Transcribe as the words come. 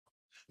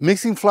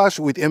Mixing flash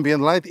with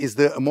ambient light is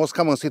the most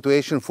common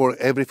situation for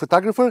every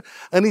photographer,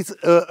 and it's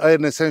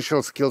an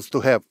essential skills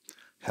to have.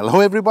 Hello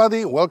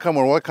everybody, welcome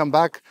or welcome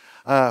back.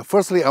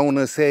 Firstly, I want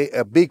to say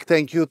a big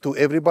thank you to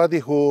everybody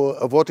who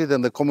voted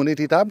in the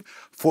community tab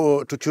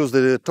to choose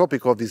the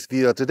topic of this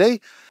video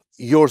today.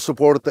 Your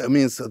support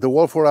means the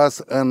world for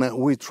us, and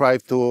we try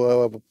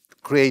to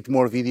create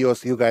more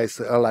videos you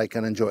guys like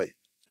and enjoy.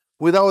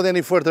 Without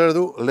any further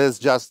ado, let's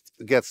just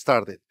get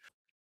started.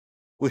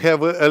 We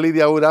have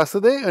Lydia with us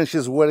today, and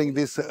she's wearing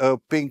this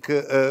pink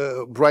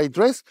bright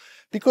dress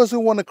because we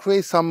want to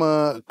create some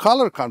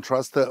color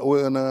contrast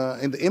in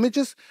the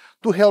images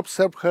to help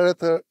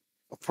separate her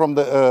from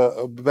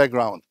the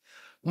background.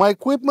 My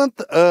equipment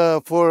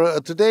for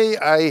today,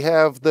 I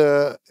have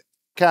the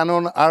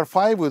Canon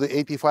R5 with the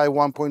 85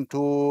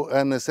 1.2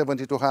 and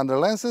 7200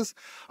 lenses.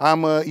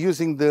 I'm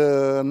using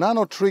the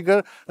nano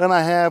trigger, and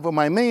I have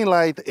my main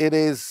light. It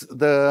is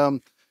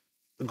the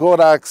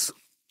Godox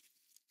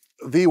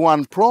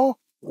V1 Pro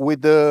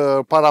with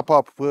the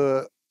Parapop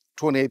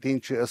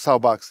 28-inch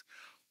softbox.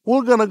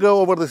 We're gonna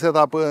go over the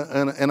setup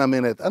in a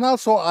minute. And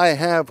also I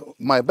have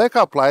my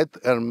backup light,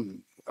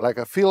 like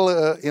a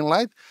fill-in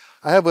light.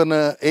 I have an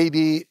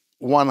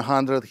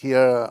AD100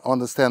 here on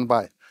the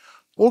standby.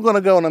 We're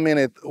gonna go in a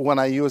minute when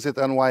I use it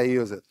and why I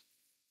use it.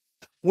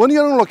 When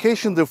you're on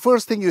location, the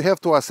first thing you have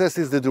to assess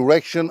is the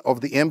direction of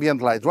the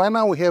ambient light. Right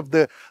now we have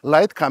the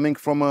light coming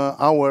from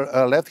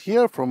our left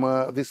here, from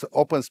this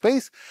open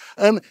space,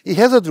 and it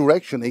has a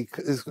direction.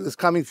 It's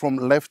coming from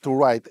left to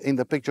right in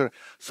the picture.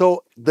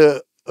 So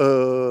the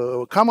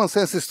common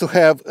sense is to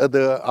have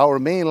our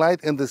main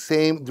light in the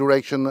same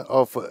direction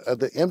of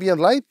the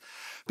ambient light,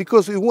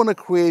 because we want to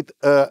create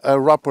a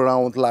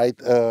wraparound light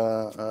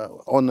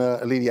on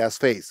Lydia's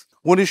face.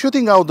 When you're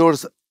shooting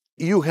outdoors,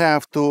 you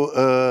have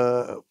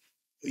to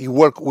you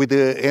work with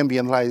the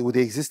ambient light, with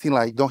the existing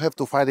light. You don't have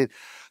to fight it.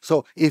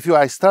 So if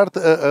I start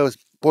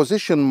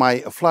position my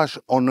flash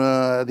on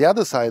the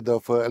other side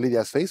of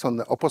Lydia's face, on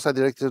the opposite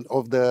direction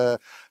of the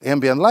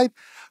ambient light,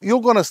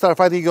 you're going to start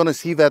fighting. You're going to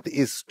see that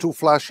it's too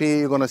flashy.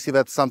 You're going to see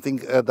that something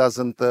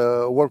doesn't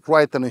work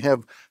right, and you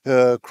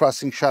have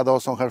crossing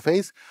shadows on her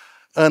face.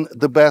 And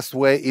the best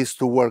way is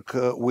to work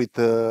with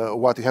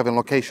what you have in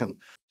location.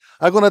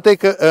 I'm going to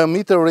take a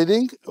meter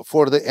reading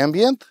for the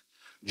ambient.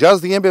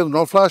 Just the ambient,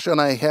 no flash, and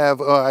I have,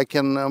 I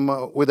can,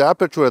 with the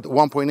aperture at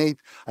 1.8,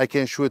 I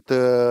can shoot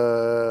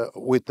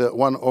with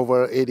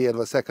 1/80 of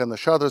a second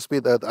shutter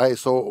speed at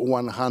ISO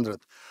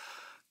 100.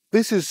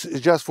 This is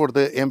just for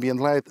the ambient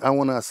light. I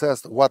want to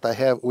assess what I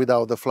have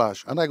without the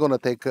flash. And I'm going to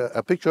take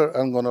a picture.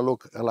 I'm going to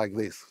look like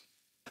this.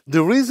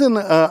 The reason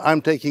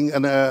I'm taking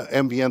an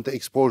ambient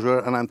exposure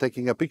and I'm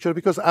taking a picture,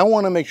 because I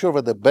want to make sure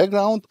that the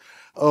background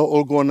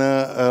are going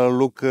to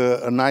look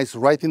nice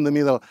right in the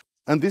middle.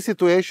 And this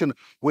situation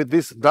with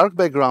this dark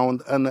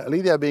background and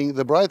Lydia being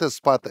the brightest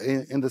spot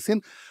in the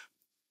scene,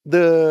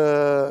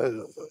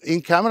 the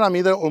in-camera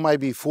meter might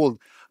be full.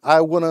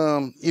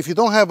 If you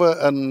don't have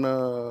an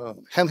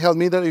handheld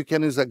meter, you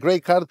can use a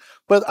gray card,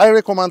 but I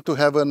recommend to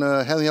have an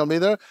handheld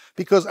meter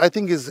because I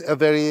think it's a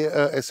very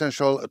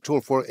essential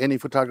tool for any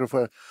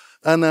photographer.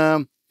 And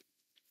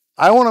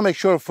I want to make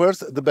sure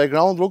first the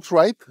background looks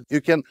right. You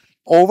can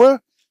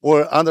over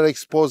or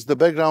underexpose the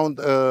background,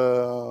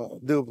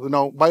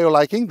 by your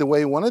liking, the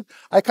way you want it.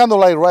 I kind of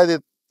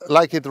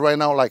like it right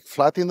now, like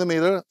flat in the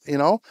middle,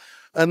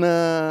 And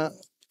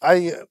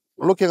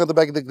looking at the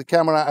back of the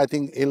camera, I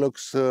think it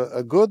looks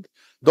good.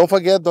 Don't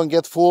forget, don't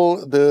get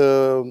fooled.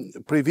 The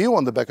preview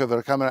on the back of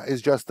the camera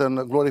is just a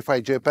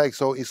glorified JPEG,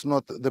 so it's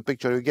not the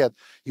picture you get.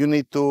 You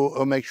need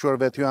to make sure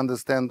that you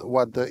understand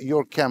what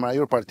your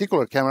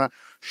particular camera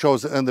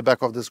shows in the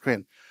back of the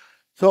screen.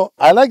 So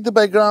I like the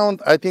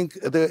background. I think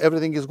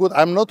everything is good.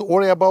 I'm not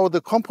worried about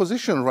the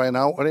composition right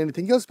now or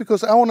anything else,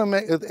 because I want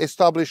to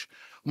establish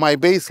my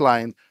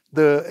baseline,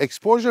 the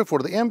exposure for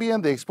the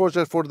ambient, the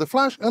exposure for the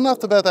flash, and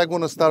after that I'm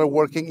going to start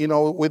working,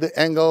 with the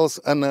angles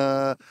and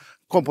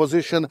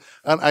composition,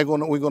 and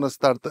we're going to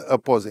start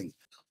posing.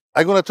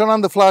 I'm going to turn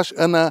on the flash,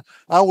 and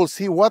I will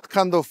see what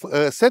kind of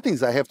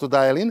settings I have to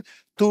dial in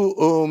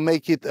to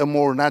make it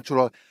more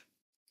natural.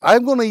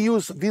 I'm going to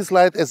use this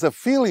light as a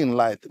fill-in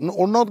light,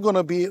 or not going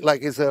to be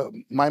like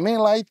my main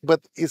light,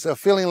 but it's a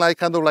fill-in light,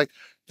 kind of like,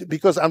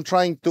 because I'm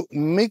trying to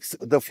mix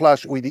the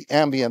flash with the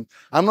ambient.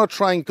 I'm not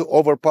trying to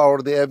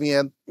overpower the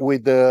ambient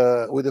with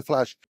the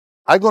flash.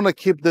 I'm going to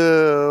keep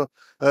the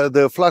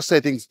flash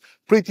settings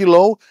pretty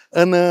low,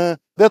 and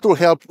that will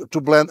help to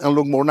blend and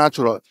look more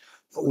natural.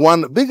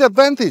 One big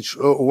advantage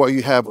what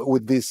you have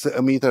with these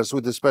meters,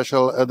 with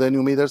the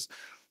new meters,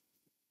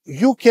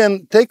 you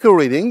can take a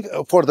reading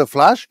for the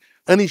flash,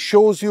 and it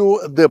shows you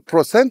the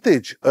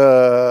percentage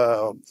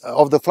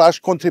of the flash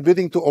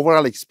contributing to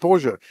overall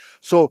exposure.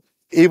 So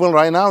even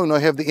right now, I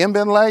have the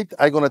ambient light.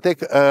 I'm going to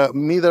take a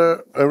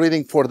meter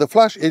reading for the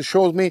flash. It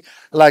shows me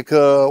like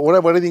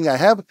whatever reading I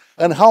have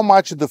and how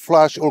much the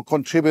flash will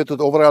contribute to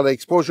the overall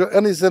exposure.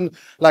 And it's in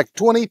like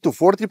 20 to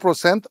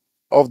 40%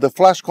 of the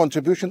flash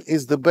contribution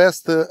is the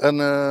best and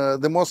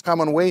the most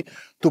common way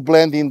to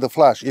blend in the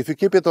flash. If you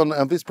keep it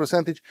on this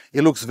percentage,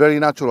 it looks very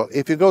natural.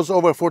 If it goes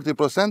over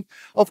 40%,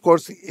 of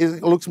course,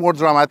 it looks more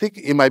dramatic.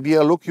 It might be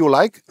a look you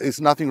like. There's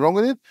nothing wrong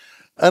with it.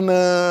 And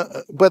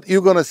but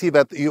you're gonna see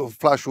that your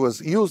flash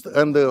was used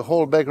and the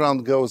whole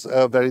background goes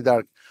very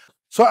dark.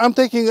 So I'm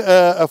taking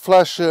a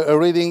flash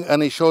reading,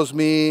 and it shows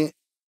me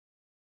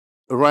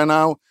right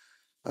now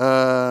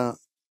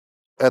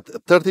at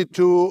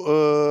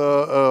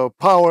 32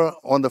 power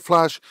on the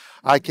flash.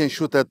 I can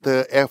shoot at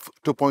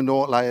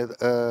f2.0 like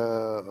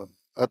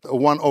at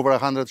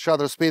 1/100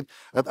 shutter speed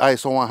at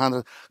ISO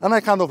 100, and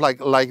I kind of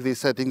like these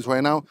settings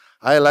right now.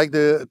 I like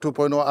the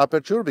 2.0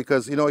 aperture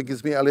because it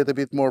gives me a little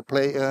bit more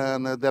play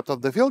and depth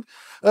of the field.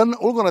 And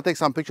we're gonna take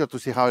some pictures to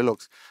see how it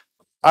looks.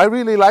 I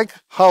really like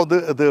how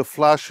the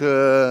flash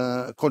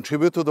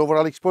contribute to the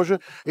overall exposure.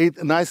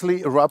 It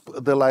nicely wrap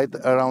the light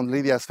around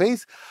Lydia's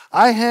face.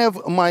 I have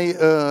my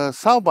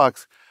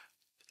soundbox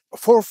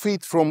 4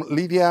 feet from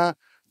Lydia,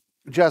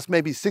 just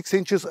maybe 6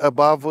 inches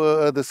above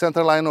the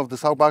center line of the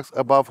soundbox,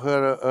 above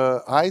her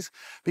eyes,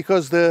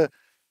 because the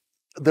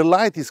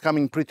light is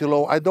coming pretty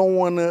low. I don't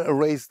want to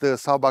raise the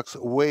soundbox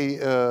way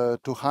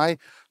too high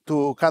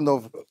to kind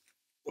of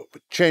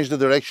change the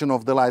direction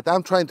of the light.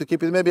 I'm trying to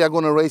keep it, maybe I'm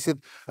going to raise it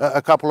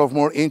a couple of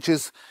more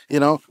inches,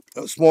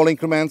 small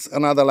increments,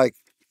 another like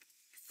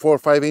 4 or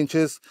 5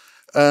 inches.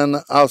 And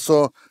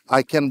also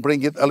I can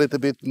bring it a little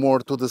bit more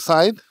to the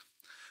side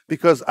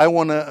because I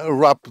want to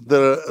wrap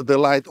the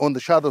light on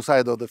the shadow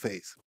side of the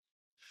face.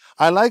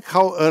 I like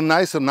how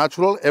nice and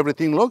natural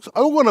everything looks.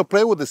 I want to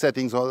play with the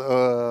settings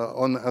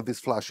on this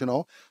flash,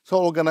 so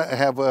we're going to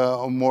have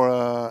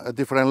more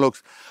different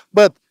looks.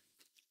 But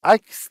I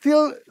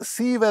still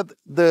see that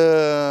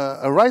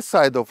the right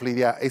side of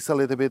Lydia is a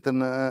little bit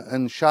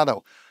in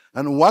shadow.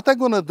 And what I'm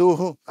gonna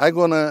do, I'm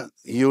gonna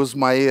use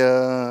my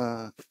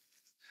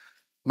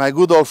my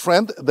good old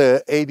friend,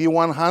 the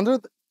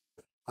AD100.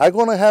 I'm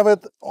gonna have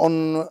it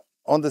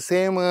on the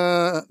same,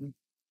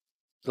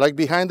 like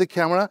behind the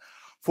camera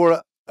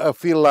for a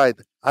field light.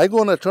 I'm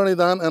gonna turn it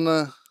on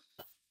and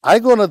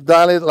I'm gonna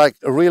dial it like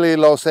really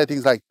low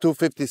settings, like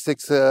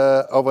 256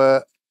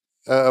 over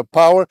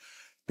power,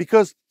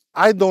 because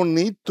I don't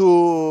need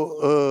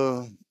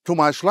too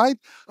much light.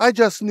 I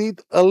just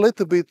need a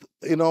little bit,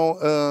 an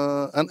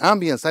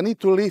ambience. I need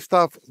to lift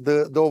up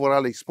the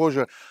overall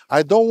exposure.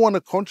 I don't want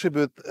to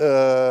contribute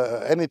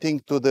anything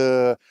to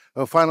the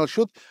final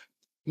shoot.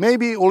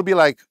 Maybe it will be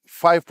like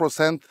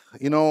 5%,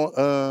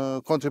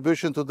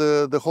 contribution to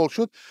the whole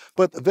shoot,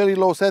 but very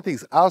low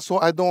settings. Also,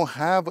 I don't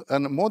have a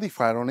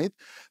modifier on it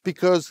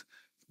because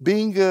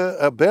being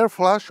a bare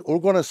flash, we're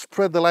going to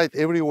spread the light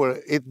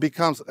everywhere. It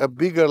becomes a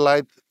bigger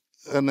light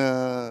and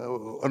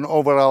an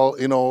overall,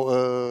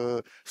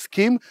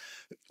 scheme.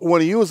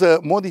 When you use a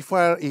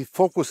modifier, it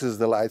focuses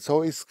the light,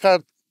 so it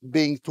starts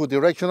being too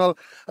directional,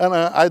 and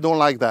I don't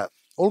like that.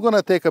 We're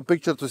gonna take a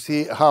picture to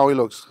see how it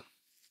looks.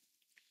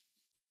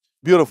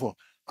 Beautiful.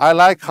 I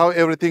like how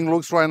everything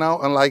looks right now,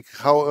 and like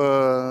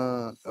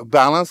how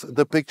balanced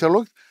the picture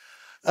looks.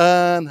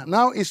 And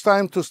now it's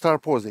time to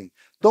start posing.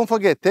 Don't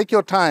forget, take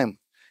your time.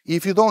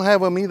 If you don't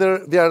have a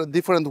meter, there are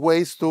different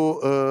ways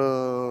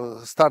to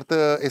start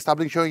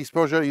establishing your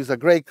exposure. Use a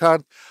gray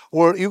card,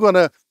 or you're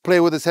gonna play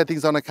with the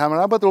settings on the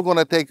camera, but we're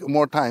gonna take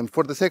more time.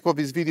 For the sake of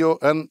this video,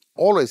 and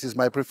always is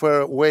my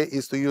preferred way,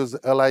 is to use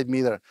a light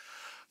meter.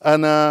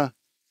 And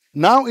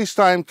now it's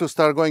time to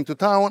start going to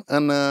town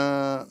and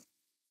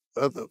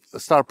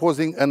start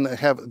posing and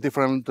have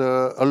different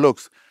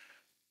looks.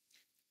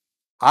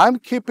 I'm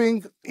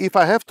keeping, if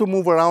I have to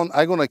move around,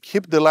 I'm gonna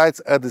keep the lights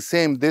at the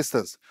same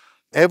distance.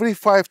 Every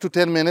 5 to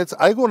 10 minutes,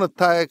 I'm gonna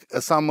take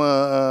some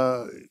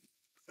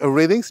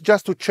readings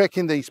just to check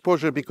in the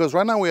exposure, because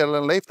right now we are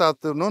in late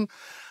afternoon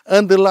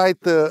and the light,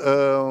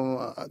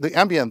 the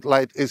ambient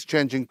light is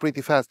changing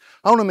pretty fast.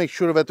 I wanna make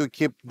sure that we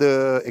keep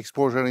the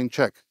exposure in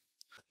check.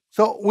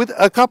 So with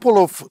a couple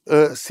of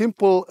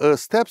simple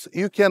steps,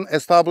 you can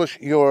establish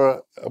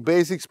your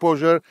base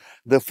exposure,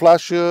 the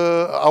flash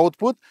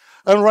output,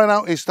 and right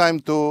now it's time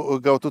to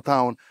go to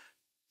town.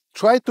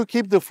 Try to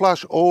keep the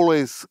flash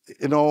always,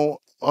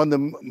 on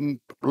the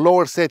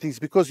lower settings,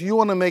 because you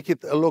want to make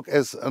it look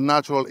as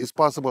natural as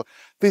possible.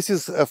 This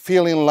is a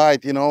feeling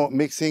light,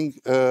 mixing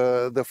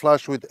the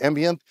flash with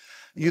ambient.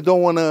 You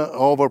don't want to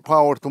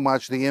overpower too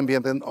much the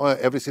ambient in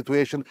every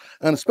situation.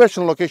 And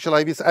especially in location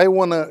like this, I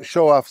want to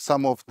show off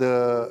some of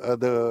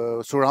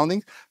the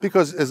surroundings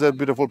because it's a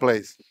beautiful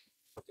place.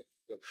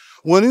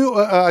 When you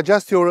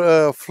adjust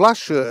your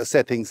flash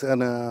settings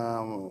and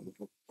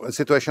a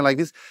situation like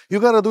this, you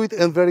got to do it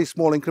in very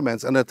small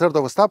increments and a third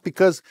of a step,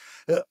 because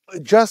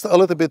just a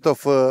little bit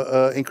of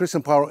increase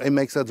in power, it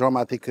makes a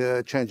dramatic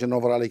change in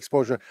overall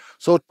exposure.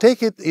 So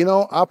take it,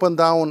 up and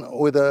down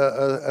with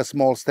a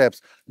small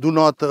steps. Do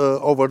not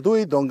overdo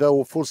it. Don't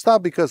go full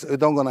stop, because it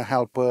don't gonna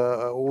help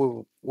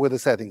with the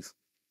settings.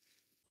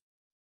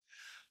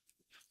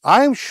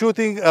 I'm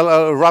shooting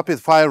a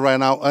rapid fire right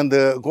now, and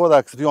the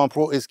Godox V1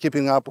 Pro is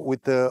keeping up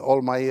with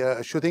all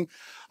my shooting.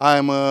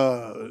 I'm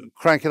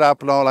cranking it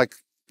up now like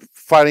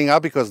firing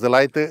up because the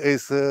light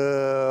is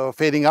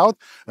fading out,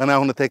 and I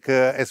want to take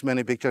as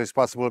many pictures as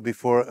possible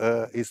before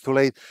it's too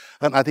late.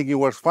 And I think it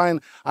works fine.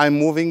 I'm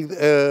moving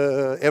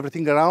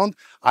everything around.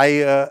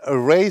 I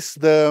raise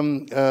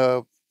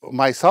the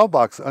my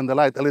softbox and the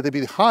light a little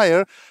bit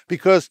higher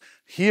because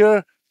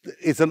here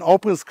it's an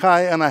open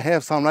sky and I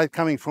have some light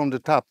coming from the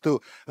top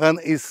too, and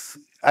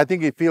I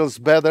think it feels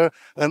better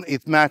and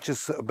it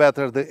matches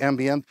better the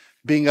ambient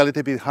being a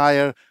little bit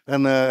higher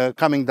and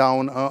coming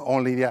down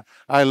only. Yeah,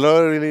 I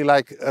really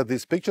like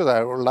these pictures. I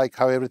like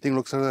how everything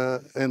looks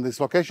in this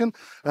location,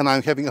 and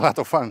I'm having a lot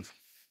of fun.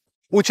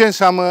 We changed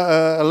some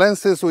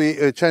lenses.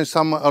 We changed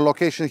some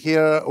location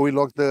here. We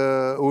worked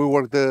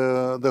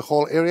the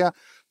whole area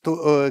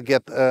to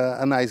get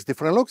a nice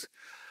different looks.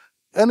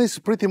 And it's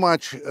pretty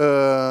much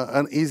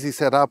an easy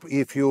setup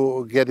if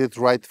you get it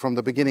right from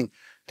the beginning.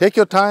 Take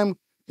your time,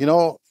 you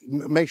know,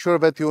 make sure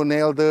that you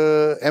nail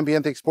the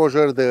ambient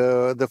exposure,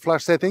 the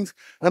flash settings,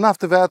 and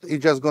after that, you're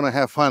just gonna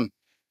have fun.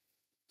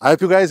 I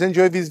hope you guys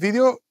enjoyed this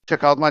video.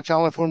 Check out my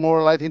channel for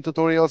more lighting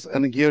tutorials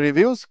and gear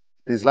reviews.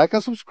 Please like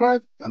and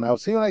subscribe, and I'll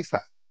see you next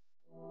time.